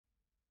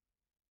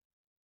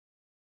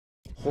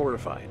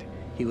Horrified,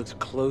 he looks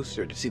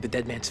closer to see the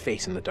dead man's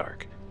face in the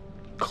dark.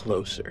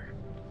 Closer.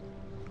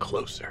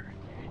 Closer.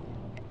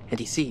 And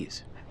he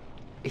sees.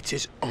 It's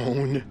his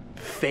own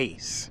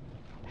face.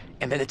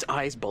 And then its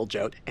eyes bulge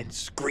out and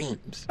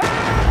screams.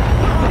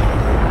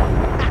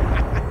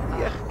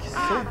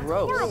 So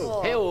gross.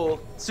 Horrible. Hey-oh,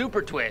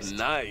 super twist.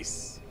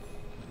 Nice.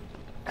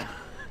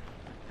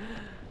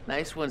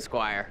 Nice one,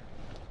 Squire.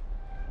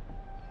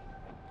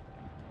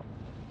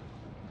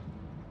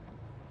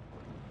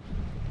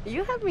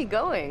 You have me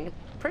going.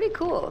 Pretty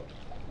cool.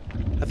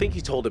 I think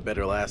you told it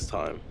better last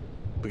time.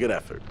 But good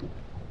effort.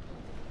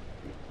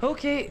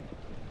 Okay,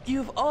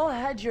 you've all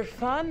had your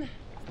fun.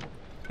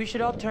 We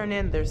should all turn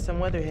in. There's some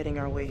weather hitting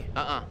our way.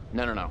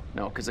 No,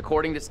 because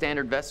according to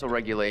standard vessel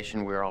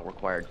regulation, we're all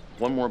required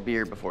one more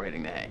beer before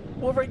hitting the hay.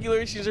 What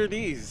regulations are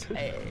these?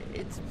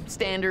 It's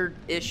standard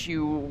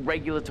issue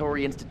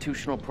regulatory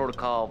institutional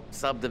protocol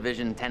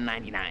subdivision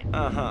 1099.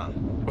 Uh-huh.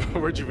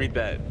 Where'd you read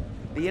that?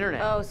 The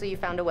internet. Oh, so you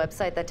found a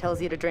website that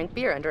tells you to drink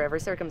beer under every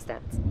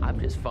circumstance. I'm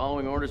just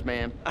following orders,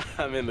 ma'am.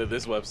 I'm into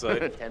this website.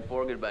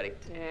 10-4, good buddy.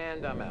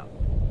 And I'm out.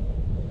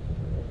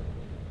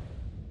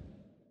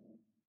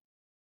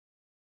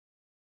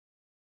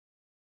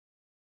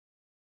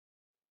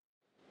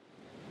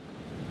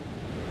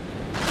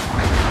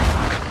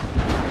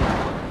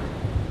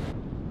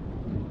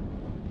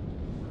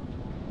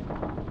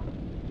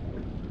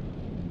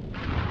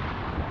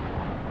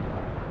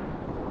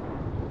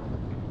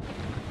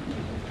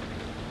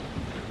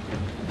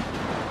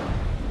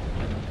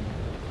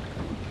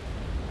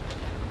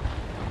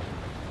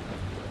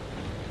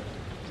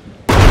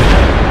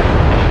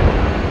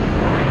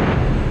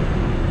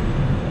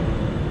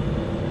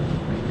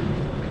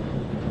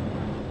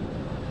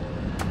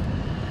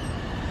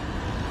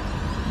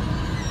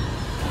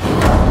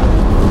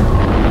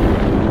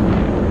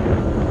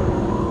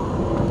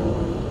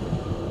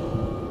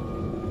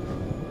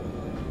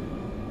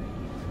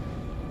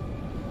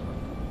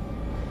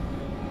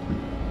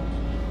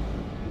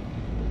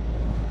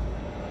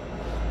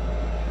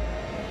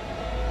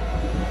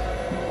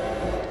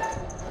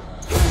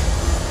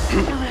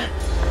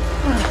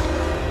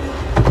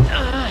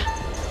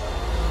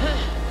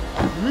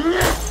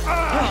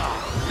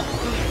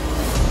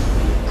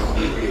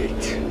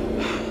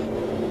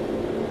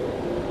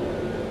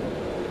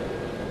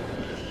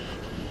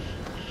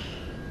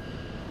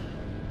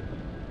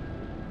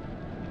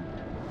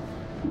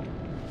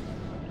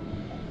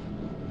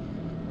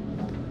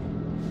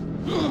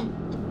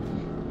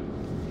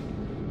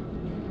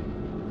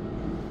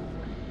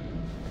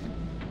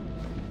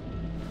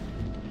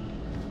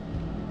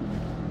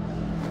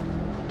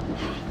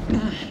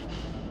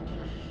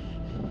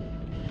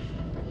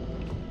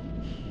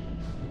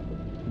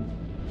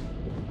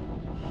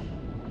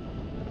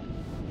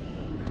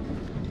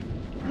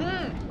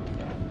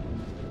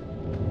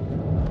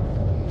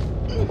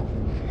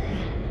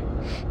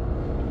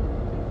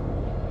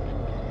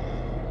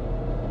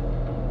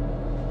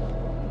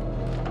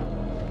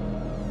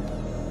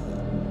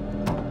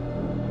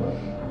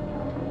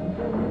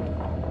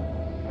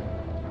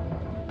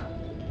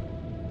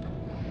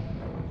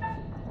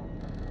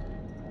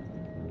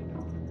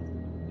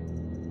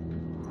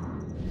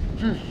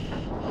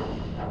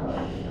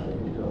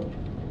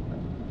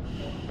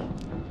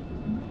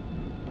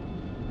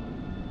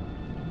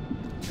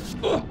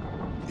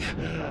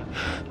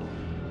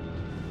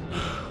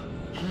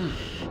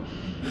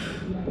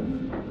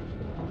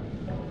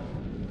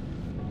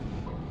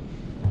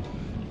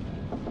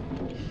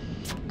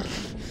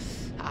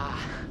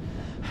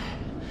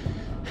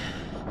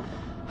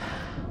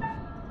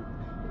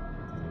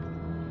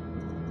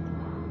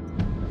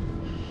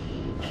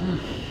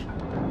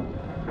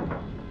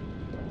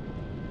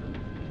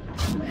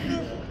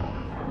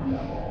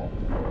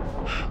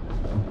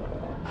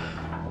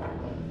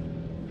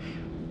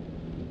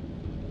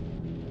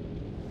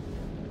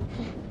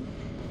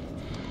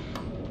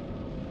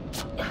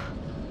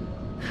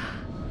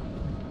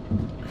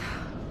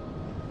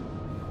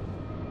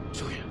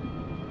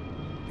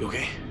 You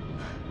okay?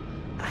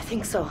 I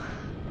think so.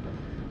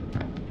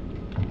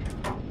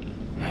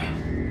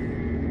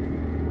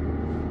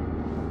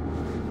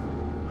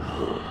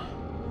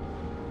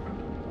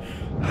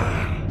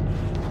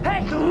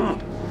 Hey!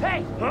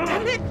 Hey!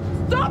 Damn it!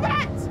 Stop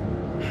it!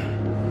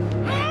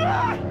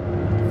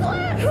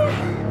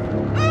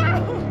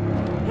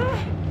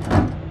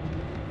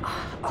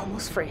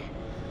 Almost free.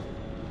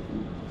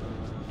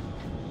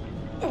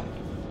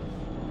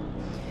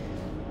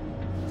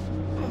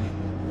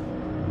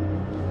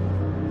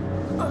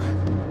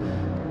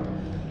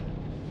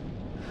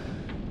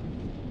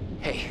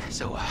 Hey,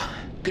 so,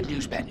 good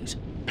news, bad news.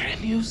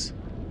 Bad news?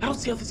 I don't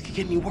see how this could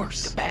get any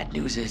worse. The bad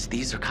news is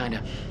these are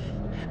kinda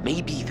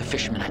maybe the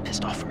fishermen I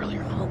pissed off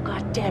earlier. Oh,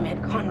 God damn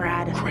it,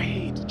 Conrad.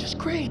 Great, just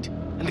great.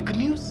 And the good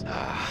news?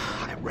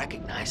 I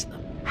recognize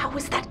them. How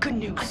is that good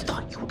news? I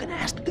thought you were gonna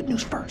ask the good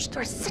news first.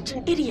 You're such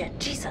an idiot,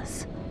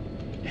 Jesus.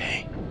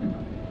 Hey,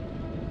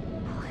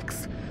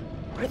 Alex,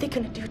 what are they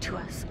gonna do to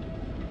us?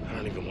 I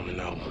don't even want to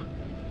know.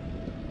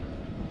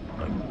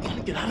 I want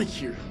to get out of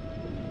here.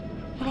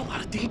 I'm in a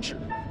lot of danger.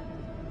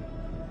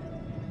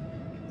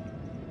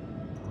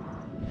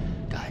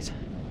 Guys,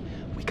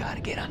 we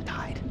gotta get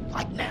untied.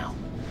 Like now.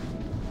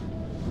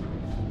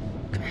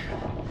 Come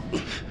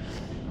here.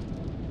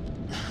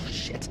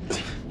 Shit.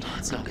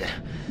 That's no good.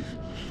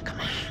 Come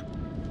on.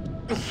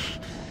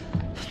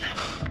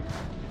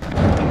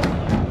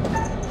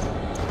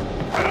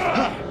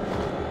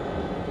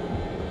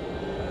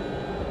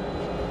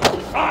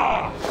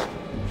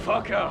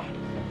 Fucker.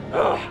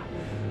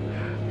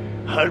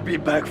 I'll be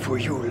back for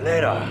you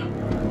later.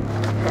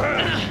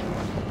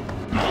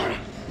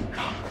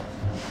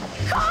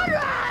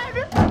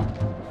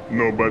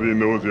 Nobody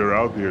knows you're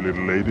out here,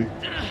 little lady.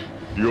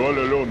 You're all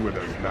alone with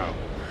us now.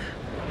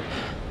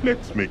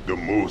 Let's make the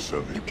most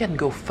of it. You can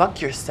go fuck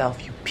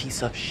yourself, you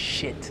piece of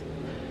shit.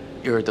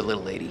 You're the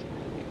little lady.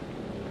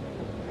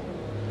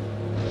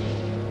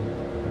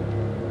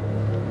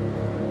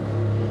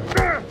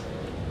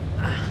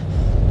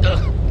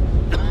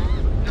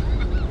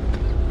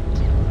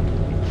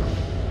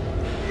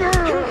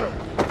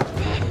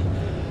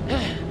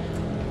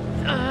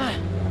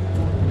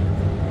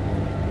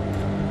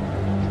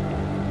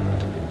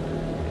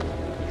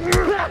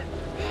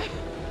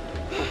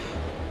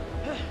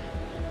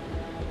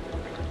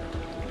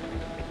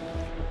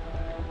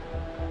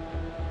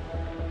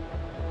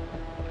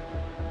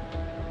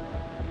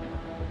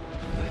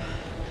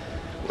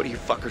 What do you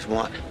fuckers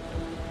want?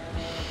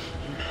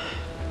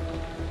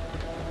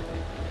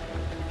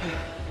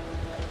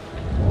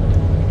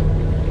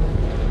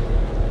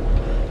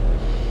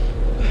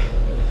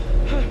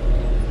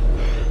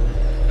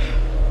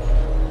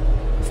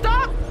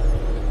 Stop!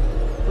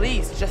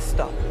 Please, just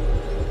stop.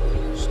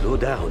 Slow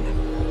down.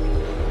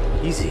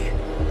 Easy.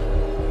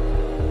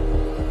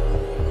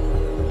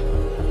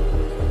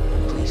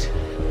 Please.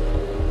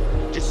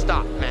 Just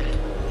stop, man.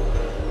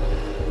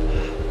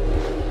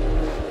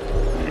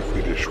 We'll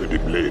finish with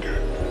him later.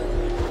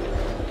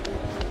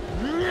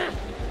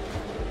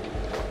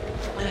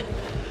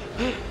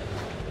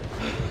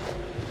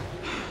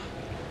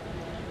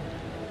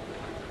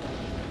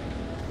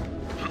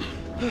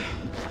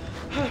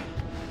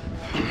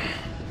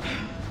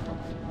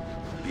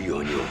 Be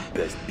on your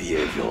best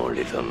behavior,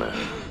 little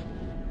man.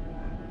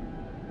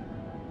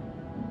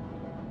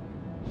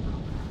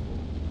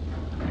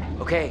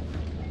 Okay.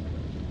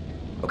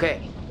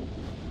 Okay.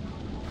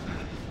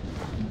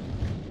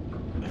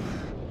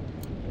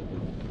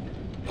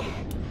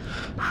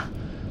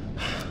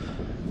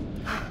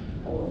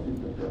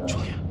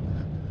 Julia,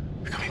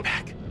 you're coming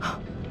back.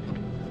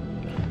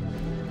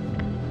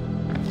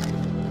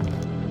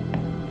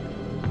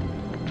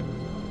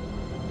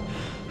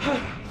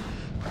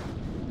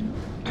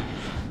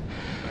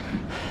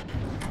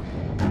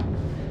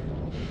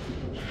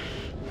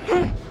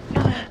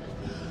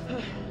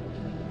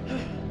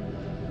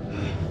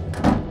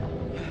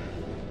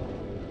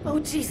 Oh,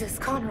 Jesus,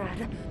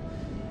 Conrad.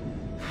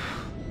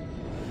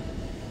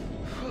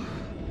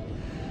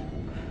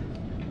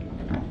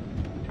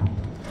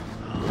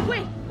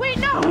 Wait,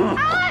 no!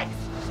 Alex!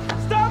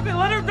 Stop it!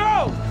 Let her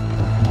go!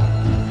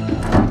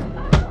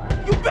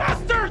 You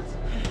bastards!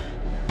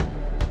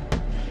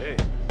 Hey.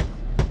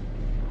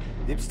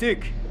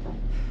 Dipstick.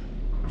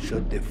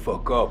 Shut the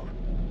fuck up.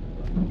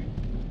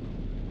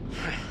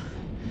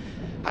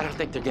 I don't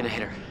think they're gonna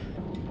hit her.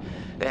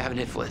 They haven't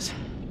hit Fliss.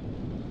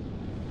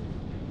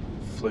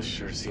 Fliss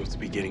sure seems to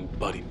be getting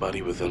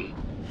buddy-buddy with him.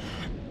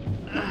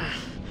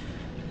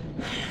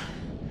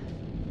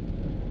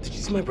 Did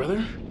you see my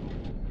brother?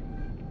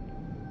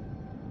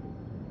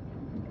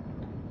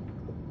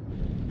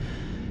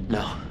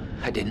 No,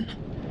 I didn't.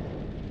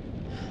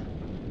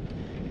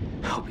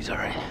 I hope he's all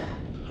right.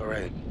 All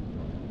right.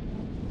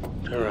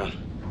 Turn around.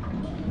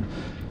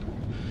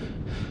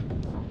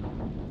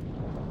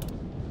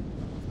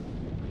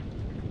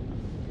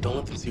 Don't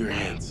let them see your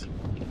hands.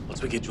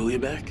 Once we get Julia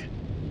back,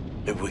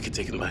 maybe we could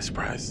take them by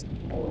surprise.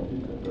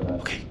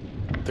 Okay,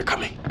 they're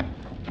coming.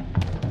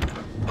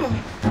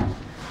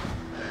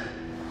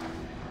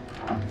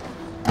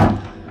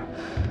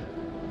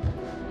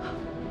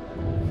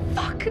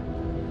 Fuck.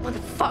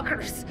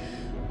 Motherfuckers.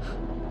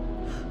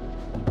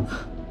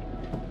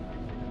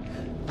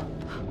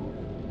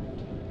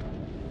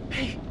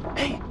 Hey,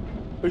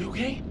 are you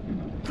okay?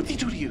 What did he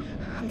do to you?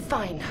 I'm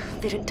fine.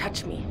 They didn't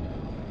touch me.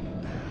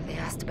 They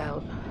asked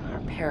about our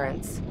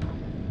parents,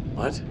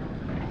 What?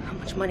 how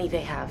much money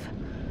they have.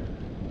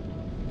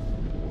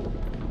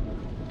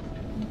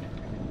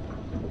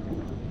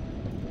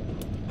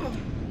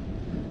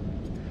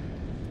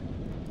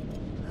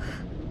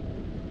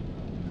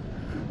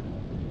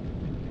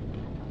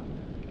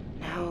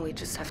 Now we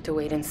just have to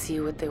wait and see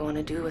what they want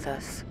to do with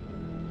us.